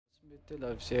C'était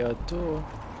la vieille ado.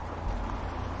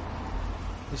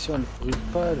 Et si on ne brûle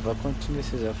pas, elle va continuer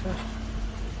ses affaires.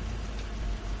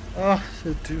 Ah,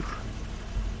 c'est dur.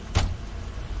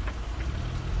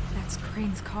 That's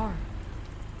Crane's car.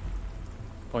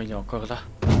 Bon, il est encore là.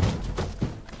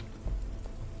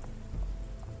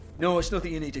 No, it's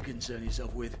nothing you need to concern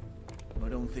yourself with. I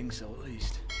don't think so, at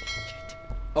least. Shit.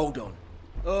 Hold on.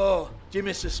 Oh, do you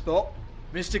miss a spot?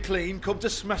 Mr. Clean, come to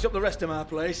smash up the rest of my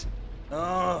place.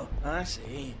 Oh, I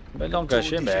see. Ben non,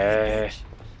 gâché, mais...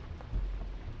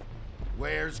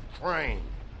 Where's Crane?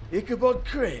 Ichabod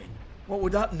Crane? What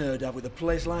would that nerd have with a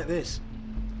place like this?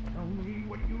 Tell me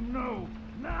what you know,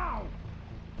 now!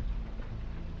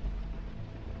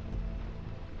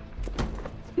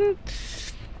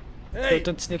 Hey,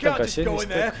 Autant ce n'est can't pas just caché, go in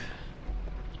there. Mister.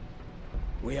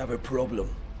 We have a problem.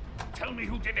 Tell me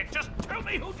who did it! Just tell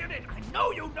me who did it! I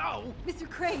know you know! Mr.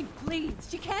 Crane, please,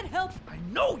 she can't help. I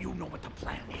know you know what the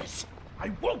plan is!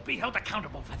 I won't be held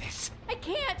accountable for this! I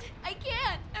can't!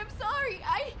 I'm sorry,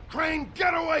 Crane,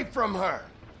 get away from her!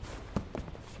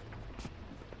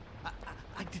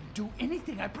 I didn't do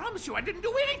anything, I promise you, I didn't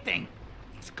do anything!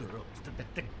 These girls,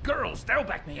 the girls, they'll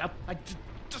back me up. I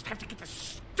just have to get the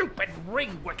stupid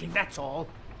ring working, that's all.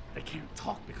 They can't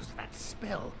talk because of that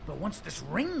spell, but once this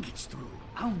ring gets through,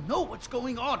 I'll know what's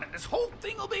going on and this whole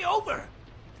thing will be over.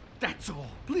 That's all,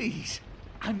 please.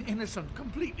 I'm innocent,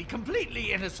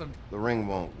 completely innocent. The ring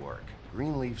won't work.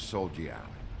 Greenleaf sold you out.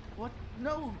 What?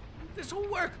 No, this will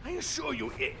work, I assure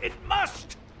you, it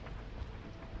must.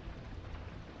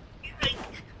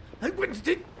 I wouldn't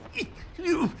did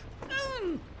you.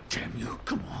 Damn you,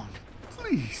 come on,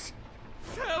 please.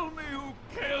 Tell me who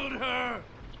killed her.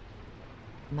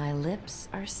 My lips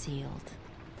are sealed.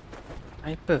 Ah,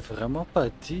 ils peuvent vraiment pas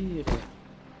dire.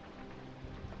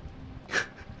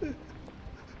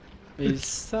 Mais ils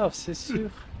savent, c'est sûr.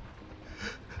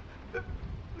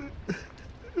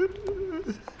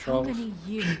 How many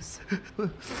years?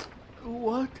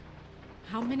 What?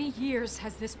 How many years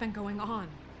has this been going on?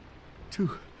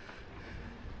 Two,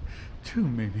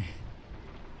 maybe.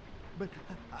 But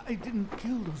I didn't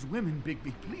kill those women,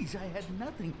 Bigby. Please, I had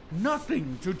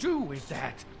nothing to do with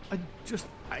that.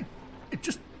 It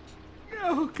just...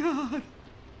 Oh, God.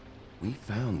 We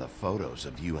found the photos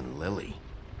of you and Lily.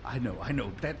 I know.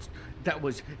 That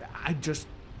was... I just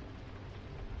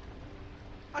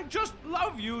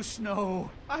love you, Snow.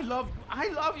 I love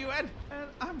you, and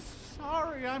I'm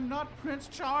sorry I'm not Prince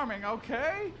Charming,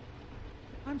 okay?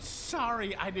 I'm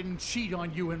sorry I didn't cheat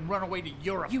on you and run away to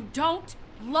Europe. You don't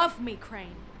love me,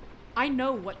 Crane. I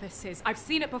know what this is. I've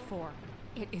seen it before.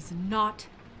 It is not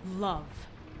love.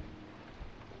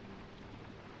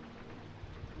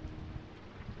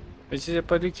 Mais si c'est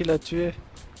pas lui qui l'a tué,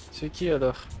 c'est qui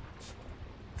alors?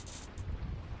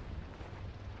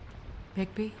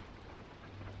 Bigby?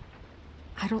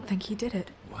 I don't think he did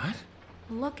it. What?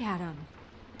 Look at him.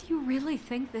 Do you really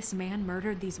think this man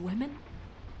murdered these women?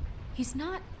 He's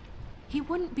not... He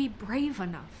wouldn't be brave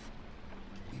enough.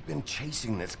 We've been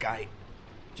chasing this guy.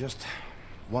 Just...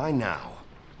 why now?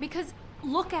 Because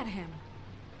look at him.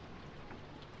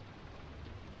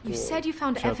 You said you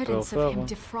found Chapitre, evidence of him hein.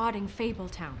 defrauding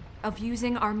Fabletown, of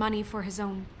using our money for his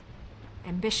own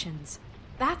ambitions.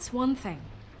 That's one thing.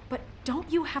 But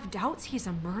don't you have doubts he's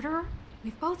a murderer?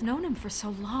 We've both known him for so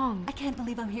long. I can't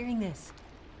believe I'm hearing this.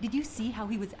 Did you see how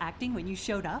he was acting when you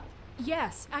showed up?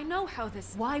 Yes, I know how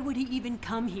this... Why would he even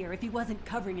come here if he wasn't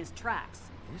covering his tracks?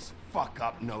 This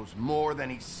fuck-up knows more than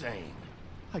he's saying.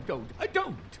 I don't.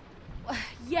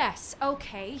 Yes,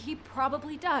 okay, he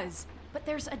probably does. But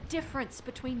there's a difference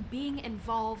between being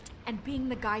involved and being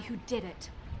the guy who did it.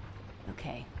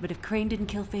 Okay, but if Crane didn't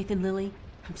kill Faith and Lily,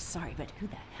 I'm sorry, but who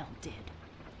the hell did?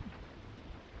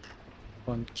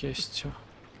 Bonne question.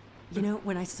 You know,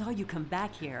 when I saw you come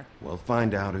back here... We'll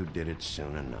find out who did it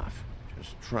soon enough.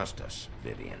 Just trust us,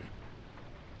 Vivian.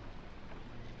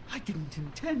 I didn't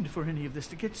intend for any of this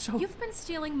to get so... You've been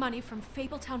stealing money from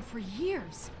Fabletown for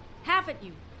years, haven't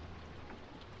you?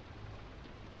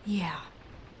 Yeah.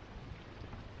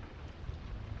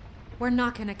 We're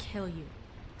not gonna kill you,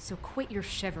 so quit your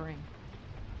shivering.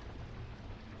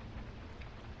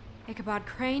 Ichabod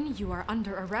Crane, you are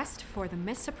under arrest for the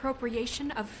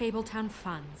misappropriation of Fabletown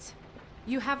funds.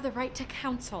 You have the right to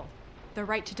counsel, the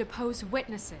right to depose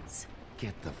witnesses.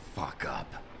 Get the fuck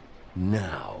up.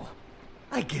 Now.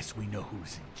 I guess we know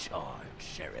who's in charge,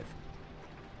 Sheriff.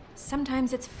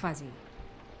 Sometimes it's fuzzy.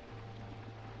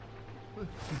 You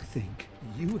think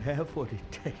you have what it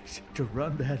takes to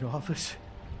run that office?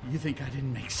 You think I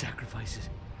didn't make sacrifices?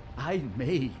 I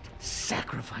made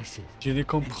sacrifices. Je ne And you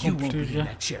comprends won't plus be in rien.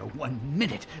 that chair 1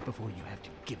 minute before you have to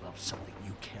give up something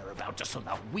you care about just so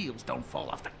the wheels don't fall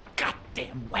off the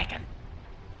goddamn wagon.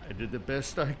 I did the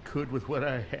best I could with what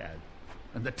I had,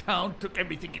 and the town took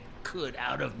everything it could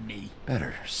out of me.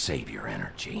 Better save your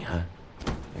energy, huh?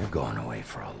 You're going away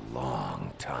for a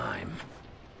long time.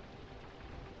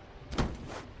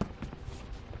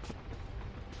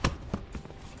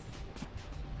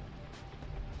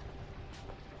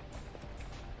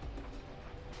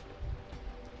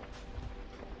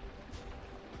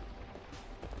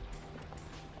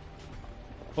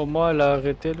 Au moins, elle a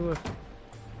arrêté lui.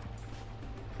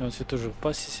 Mais on sait toujours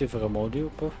pas si c'est vraiment lui ou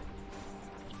pas.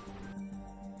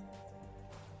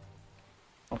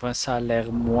 Enfin, ça a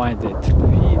l'air moins d'être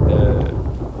lui.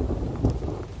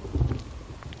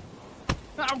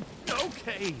 Oh,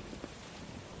 okay.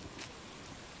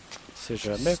 C'est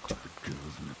jamais quoi. Stupid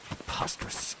girls and their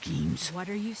preposterous schemes. What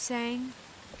are you saying?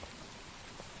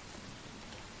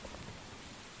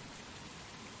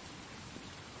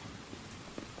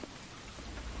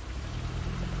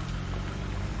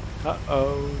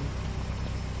 Uh-oh.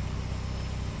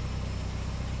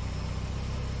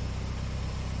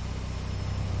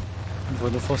 On va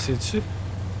nous foncer dessus.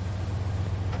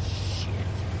 Shit.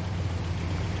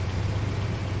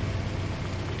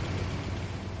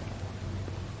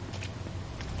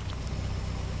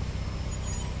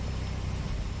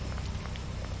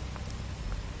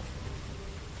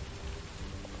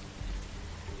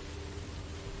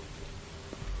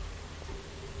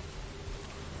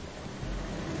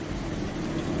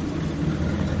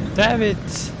 Damn it!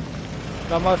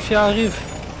 La mafia arrive.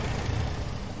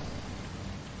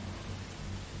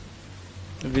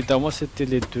 Évidemment, c'était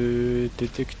les deux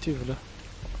détectives là.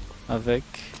 Avec.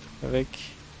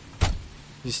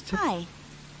 C'était. Hi.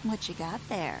 What you got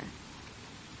there?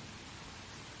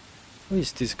 Who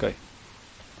is this guy?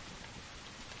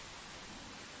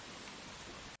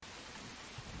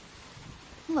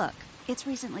 Look, it's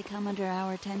recently come under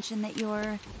our attention that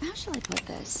you're, how shall I put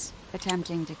this,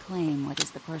 attempting to claim what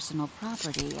is the personal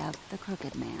property of the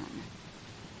Crooked Man.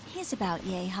 He's about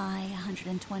yay high,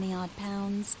 120 odd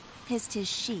pounds, pissed his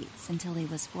sheets until he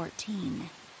was 14.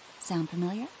 Sound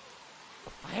familiar?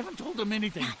 I haven't told them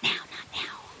anything. Not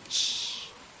now. Shh.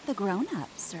 The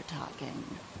grown-ups are talking.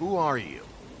 Who are you?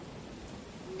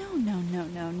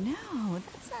 No.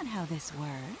 That's not how this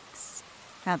works.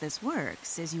 How this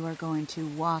works is you are going to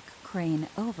walk Crane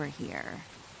over here,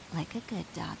 like a good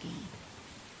doggy.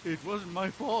 It wasn't my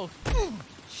fault.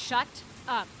 Shut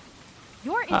up.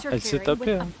 You're elle s'est interfering with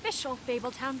tapée, hein. official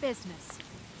Fabletown business.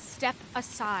 Step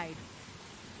aside.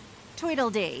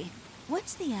 Tweedledee.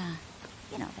 What's the,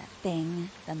 you know that thing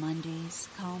the Mundies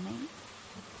call me?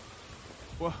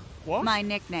 What? My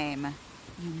nickname.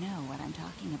 You know what I'm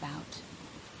talking about.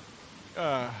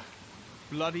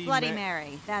 Bloody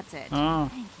Mary, that's it. Ah.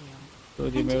 Thank you.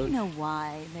 Bloody And do you Mary. know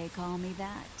why they call me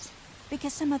that?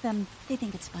 Because some of them, they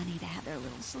think it's funny to have their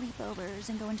little sleepovers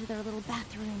and go into their little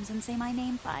bathrooms and say my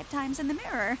name 5 times in the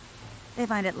mirror. They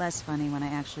find it less funny when I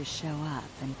actually show up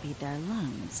and feed their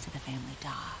lungs to the family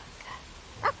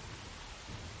dog.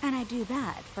 And I do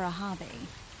that for a hobby.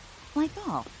 Like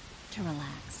golf, to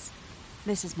relax.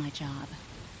 This is my job.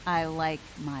 I like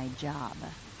my job.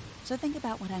 So think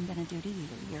about what I'm gonna do to you,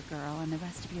 your girl, and the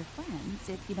rest of your friends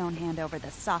if you don't hand over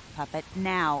the sock puppet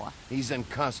now. He's in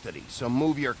custody, so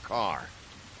move your car.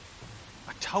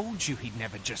 I told you he'd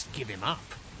never just give him up.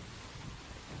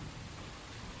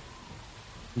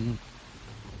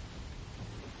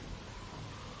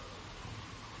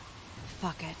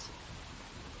 Fuck it.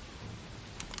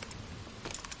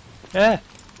 Eh!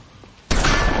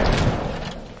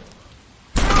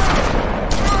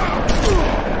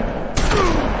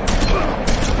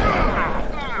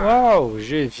 Waouh,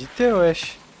 j'ai évité,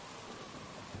 wesh.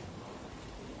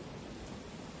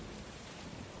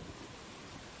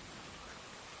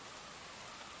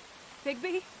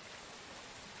 Bigby?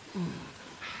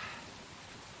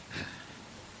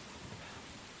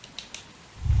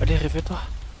 Allez, réveille-toi.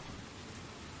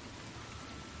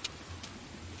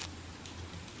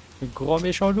 Le gros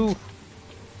méchant loup.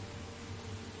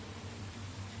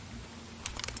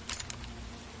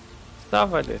 Ça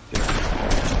va l'été.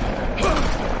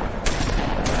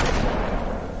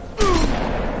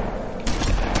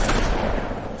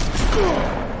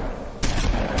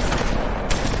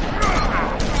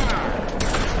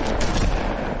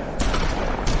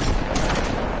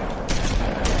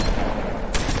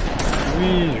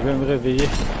 Oui, je vais me réveiller.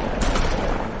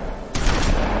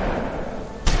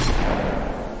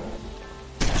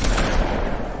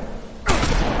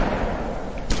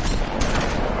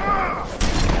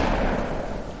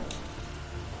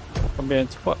 combien de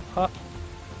fois? Ah,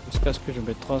 jusqu'à ce que je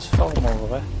me transforme en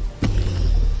vrai.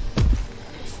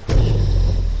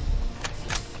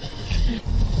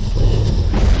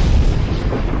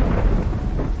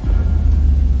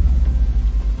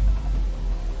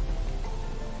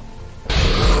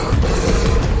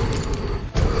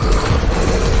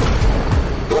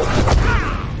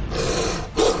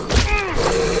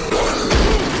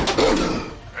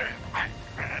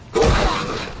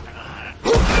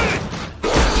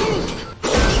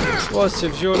 Oh, c'est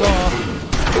violent, hein.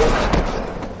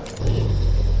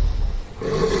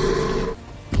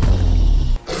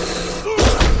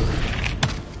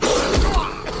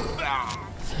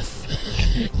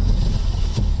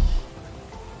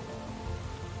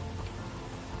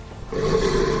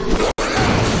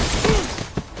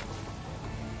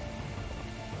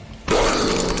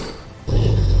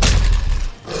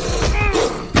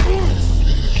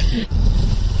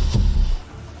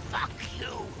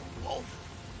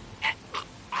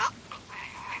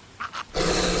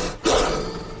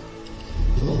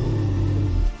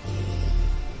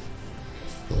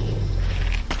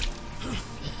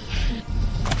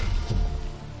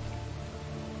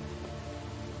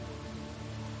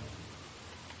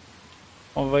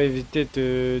 On va éviter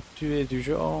de tuer du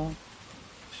genre,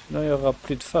 sinon il n'y aura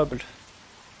plus de fables.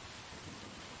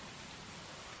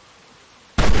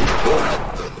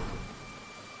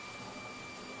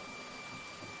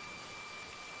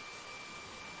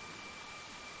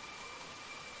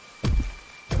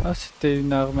 Ah, c'était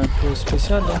une arme un peu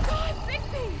spéciale, hein.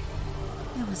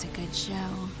 It was a good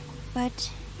show, but,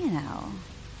 you know,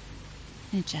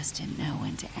 it just didn't know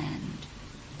when to end.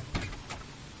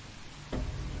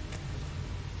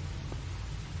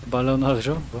 Ballon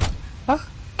d'argent. Ah,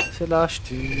 c'est l'âge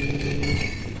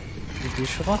du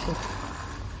bûcheron.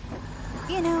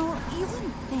 You know, you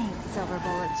wouldn't think silver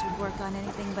bullets would work on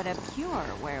anything but a pure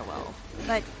werewolf.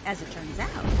 But as it turns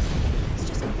out, it's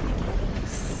just not the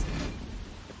case.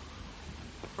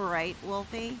 Right,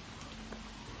 Wolfie?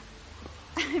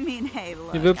 I mean, hey,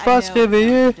 look, Il veut I pas know se it's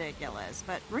réveiller. ridiculous,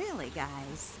 but really,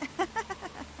 guys,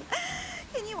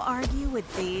 can you argue with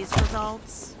these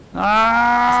results?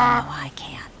 Ah! No, I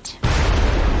can't.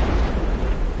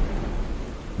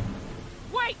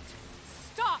 Wait!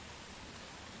 Stop!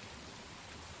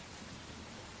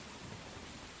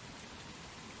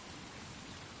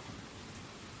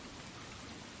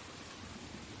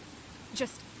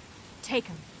 Just take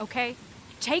him, okay?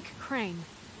 Take Crane.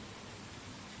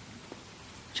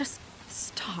 Just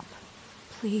stop,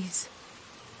 please.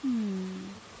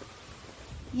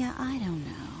 Yeah, I don't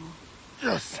know.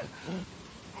 Just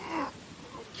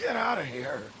get out of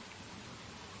here.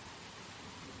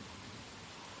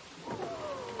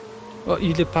 Oh,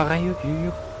 il est pareil au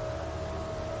mur.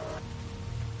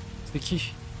 C'est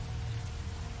qui?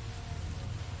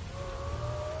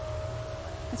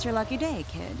 It's your lucky day,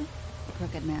 kid. The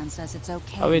crooked man says it's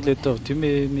okay. Ah oui, le with him. tortue,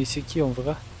 mais c'est qui en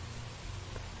vrai?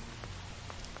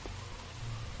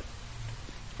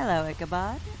 Hello,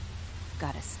 Ichabod.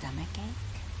 Got a stomachache?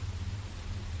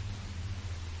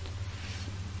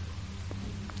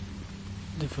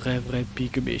 Le vrai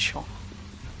pique méchant.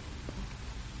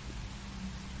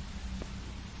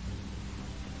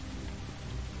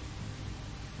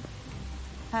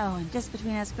 Oh, and just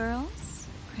between us girls,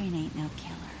 Crane ain't no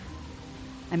killer.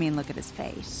 I mean, look at his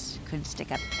face. Couldn't stick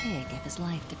a pig if his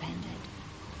life depended.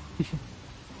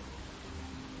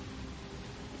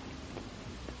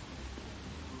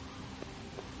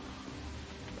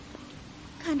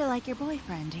 Kinda like your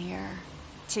boyfriend here.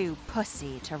 Too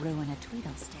pussy to ruin a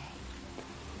Tweedle stay.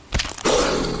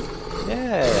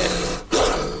 Yeah!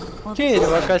 Well, Ok, this il is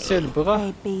va casser le bras.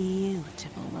 a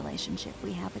beautiful relationship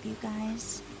we have with you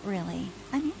guys. Really,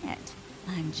 I mean it.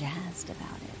 I'm jazzed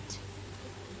about it.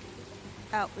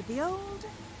 Out with the old,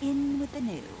 in with the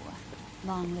new.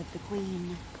 Long live the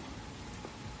Queen.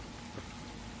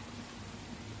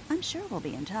 I'm sure we'll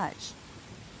be in touch.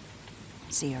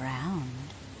 See you around.